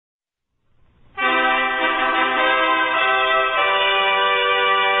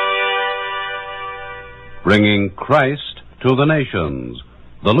bringing Christ to the nations,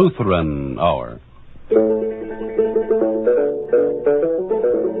 the Lutheran Hour.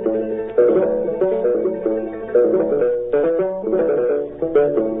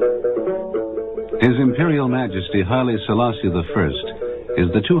 His Imperial Majesty Haile Selassie I is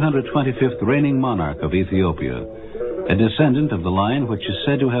the 225th reigning monarch of Ethiopia, a descendant of the line which is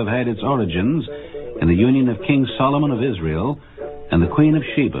said to have had its origins in the union of King Solomon of Israel and the Queen of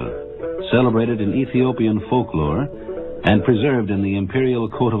Sheba, celebrated in Ethiopian folklore and preserved in the imperial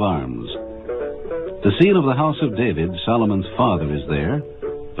coat of arms. The seal of the House of David, Solomon's father, is there,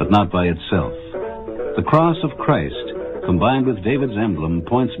 but not by itself. The cross of Christ, combined with David's emblem,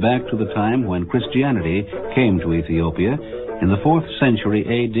 points back to the time when Christianity came to Ethiopia in the 4th century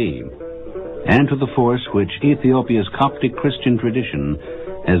A.D., and to the force which Ethiopia's Coptic Christian tradition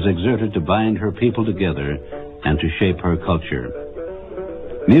has exerted to bind her people together and to shape her culture.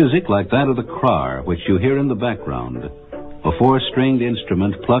 Music like that of the krar, which you hear in the background, a 4-stringed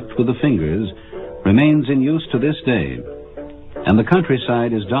instrument plucked with the fingers, remains in use to this day, and the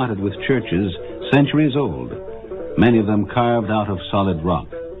countryside is dotted with churches centuries old, many of them carved out of solid rock.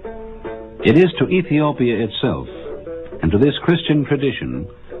 It is to Ethiopia itself and to this Christian tradition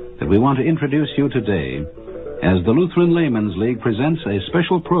that we want to introduce you today as the Lutheran Laymen's League presents a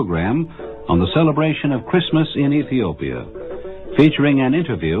special program on the celebration of Christmas in Ethiopia, featuring an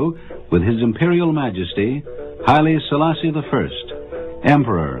interview with His Imperial Majesty Haile Selassie I,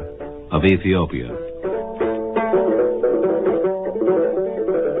 Emperor of Ethiopia.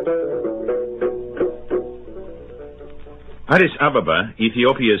 Addis Ababa,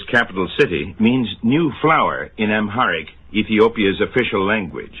 Ethiopia's capital city, means new flower in Amharic, Ethiopia's official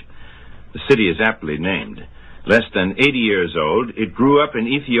language. The city is aptly named. Less than 80 years old, it grew up in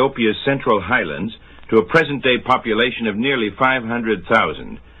Ethiopia's central highlands to a present-day population of nearly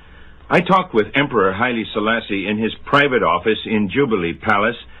 500,000. I talked with Emperor Haile Selassie in his private office in Jubilee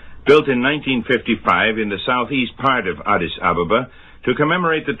Palace, built in 1955 in the southeast part of Addis Ababa, to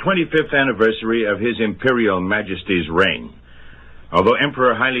commemorate the 25th anniversary of His Imperial Majesty's reign. Although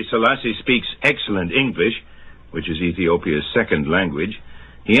Emperor Haile Selassie speaks excellent English, which is Ethiopia's second language,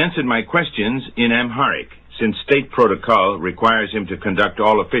 he answered my questions in Amharic, since state protocol requires him to conduct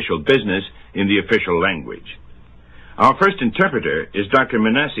all official business in the official language. Our first interpreter is Dr.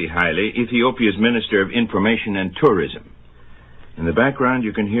 Manasseh Haile, Ethiopia's Minister of Information and Tourism. In the background,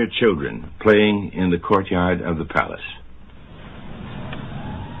 you can hear children playing in the courtyard of the palace.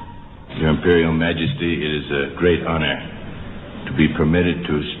 Your Imperial Majesty, it is a great honor to be permitted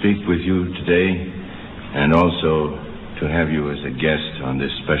to speak with you today and also to have you as a guest on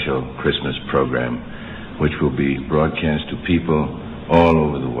this special Christmas program, which will be broadcast to people all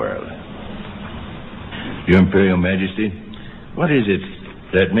over the world. Your Imperial Majesty, what is it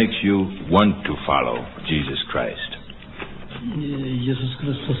that makes you want to follow Jesus Christ? YESUS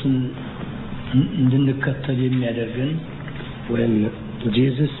when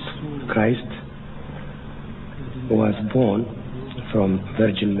Jesus Christ was born from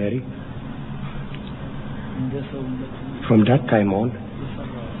Virgin Mary, from that time on,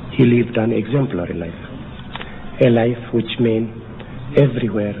 he lived an exemplary life, a life which men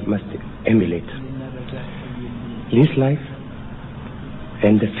everywhere must emulate. This life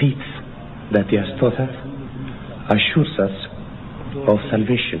and the feats that he has taught us assures us of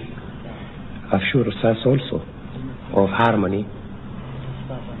salvation, assures us also of harmony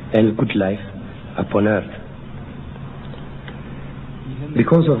and good life upon earth.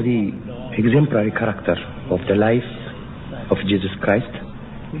 Because of the exemplary character of the life of Jesus Christ,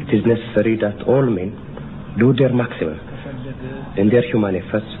 it is necessary that all men do their maximum in their human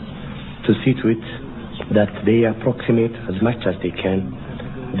efforts to see to it that they approximate as much as they can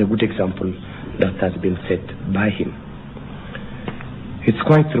the good example that has been set by him. It's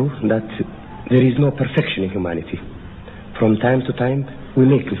quite true that there is no perfection in humanity. From time to time, we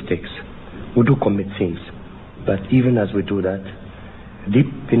make mistakes. We do commit sins. But even as we do that,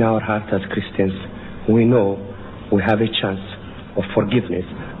 deep in our heart as Christians, we know we have a chance of forgiveness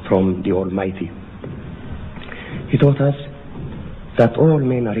from the Almighty. He taught us that all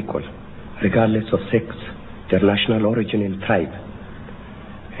men are equal, regardless of sex, their national origin and tribe.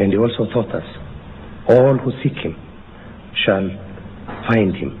 And he also taught us, all who seek him shall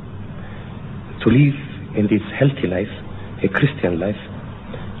find him. To live in this healthy life, a Christian life,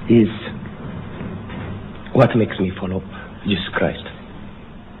 is what makes me follow Jesus Christ.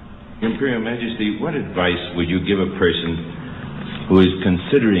 Imperial Majesty, what advice would you give a person who is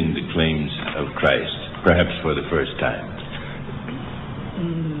considering the claims of Christ, perhaps for the first time?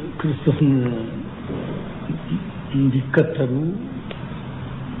 ክርስቶስን እንዲከተሉ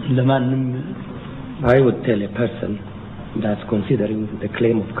ለማንም I would tell a person that's considering the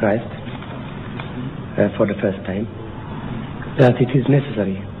claim of Christ for the first time that it is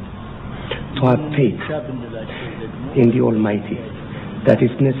necessary to have faith in the Almighty, that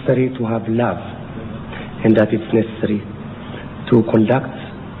it's necessary to have love, and that it's necessary to conduct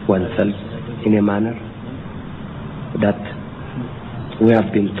oneself in a manner that we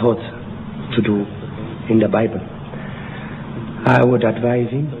have been taught to do in the Bible. I would advise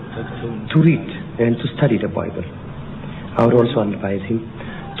him to read and to study the Bible. I would also advise him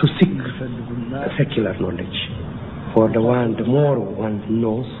to seek secular knowledge. For the more one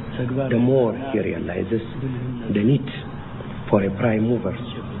knows, the more he realizes the need for a prime mover,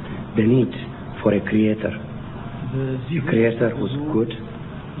 the need for a creator who's good,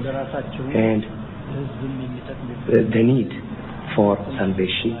 and the need for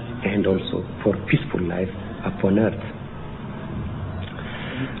salvation and also for peaceful life upon earth.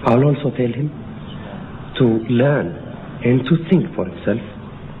 I'll also tell him to learn and to think for himself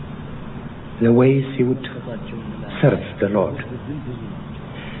the ways he would serve the Lord.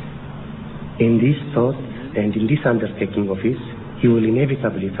 In these thoughts and in this undertaking of his, he will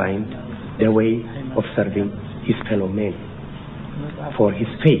inevitably find the way of serving his fellow men. For his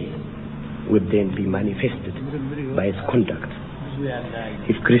faith would then be manifested by his conduct.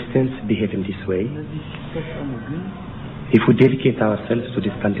 If Christians behave in this way, if we dedicate ourselves to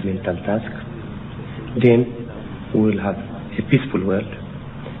this fundamental task, then we will have a peaceful world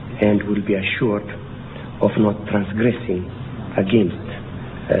and will be assured of not transgressing against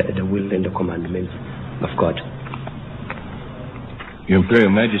the will and the commandments of God. Your Imperial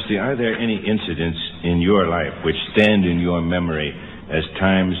Majesty, are there any incidents in your life which stand in your memory as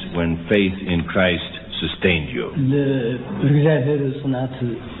times when faith in Christ sustained you?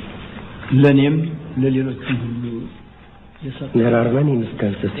 There are many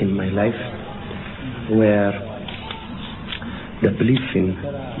instances in my life where the belief in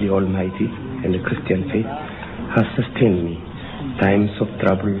the Almighty and the Christian faith has sustained me times of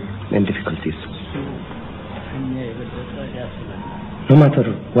trouble and difficulties. No matter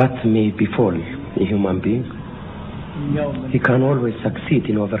what may befall a human being, he can always succeed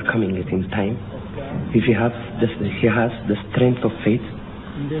in overcoming it in time if he has the strength of faith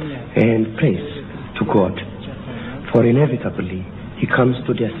and praise to God. For inevitably he comes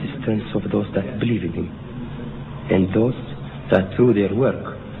to the assistance of those that believe in him and those that through their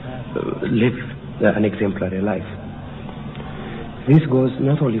work live an exemplary life. This goes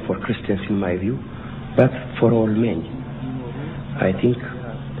not only for Christians in my view, but for all men. I think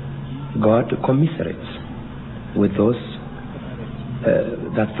God commiserates with those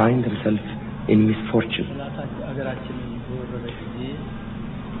that find themselves in misfortune.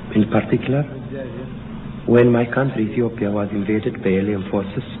 In particular, when my country Ethiopia was invaded by alien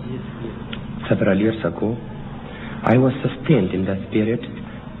forces several years ago, I was sustained in that period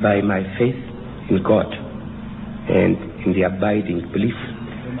by my faith in God and in the abiding belief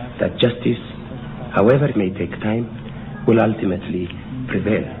that justice, however it may take time, will ultimately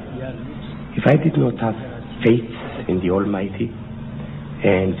prevail. If I did not have faith in the Almighty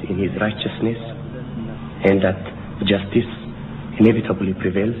and in His righteousness, and that justice inevitably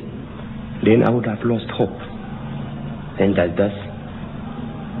prevails, then I would have lost hope, and that thus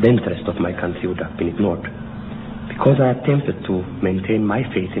the interest of my country would have been ignored. Because I attempted to maintain my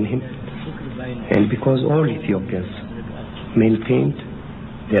faith in Him, and because all Ethiopians maintained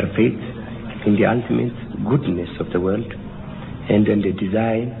their faith in the ultimate goodness of the world and in the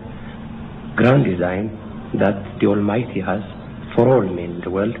grand design that the Almighty has for all men in the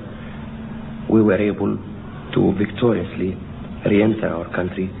world, we were able to victoriously re-enter our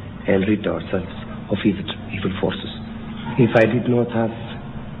country and rid ourselves of evil forces. If I did not have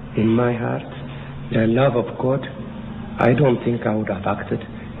in my heart the love of God, I don't think I would have acted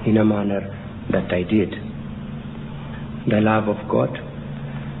in a manner that I did. The love of God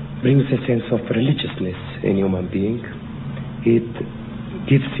brings a sense of religiousness in human being. It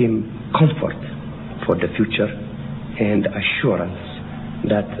gives him comfort for the future and assurance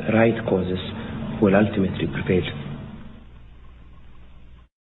that right causes will ultimately prevail.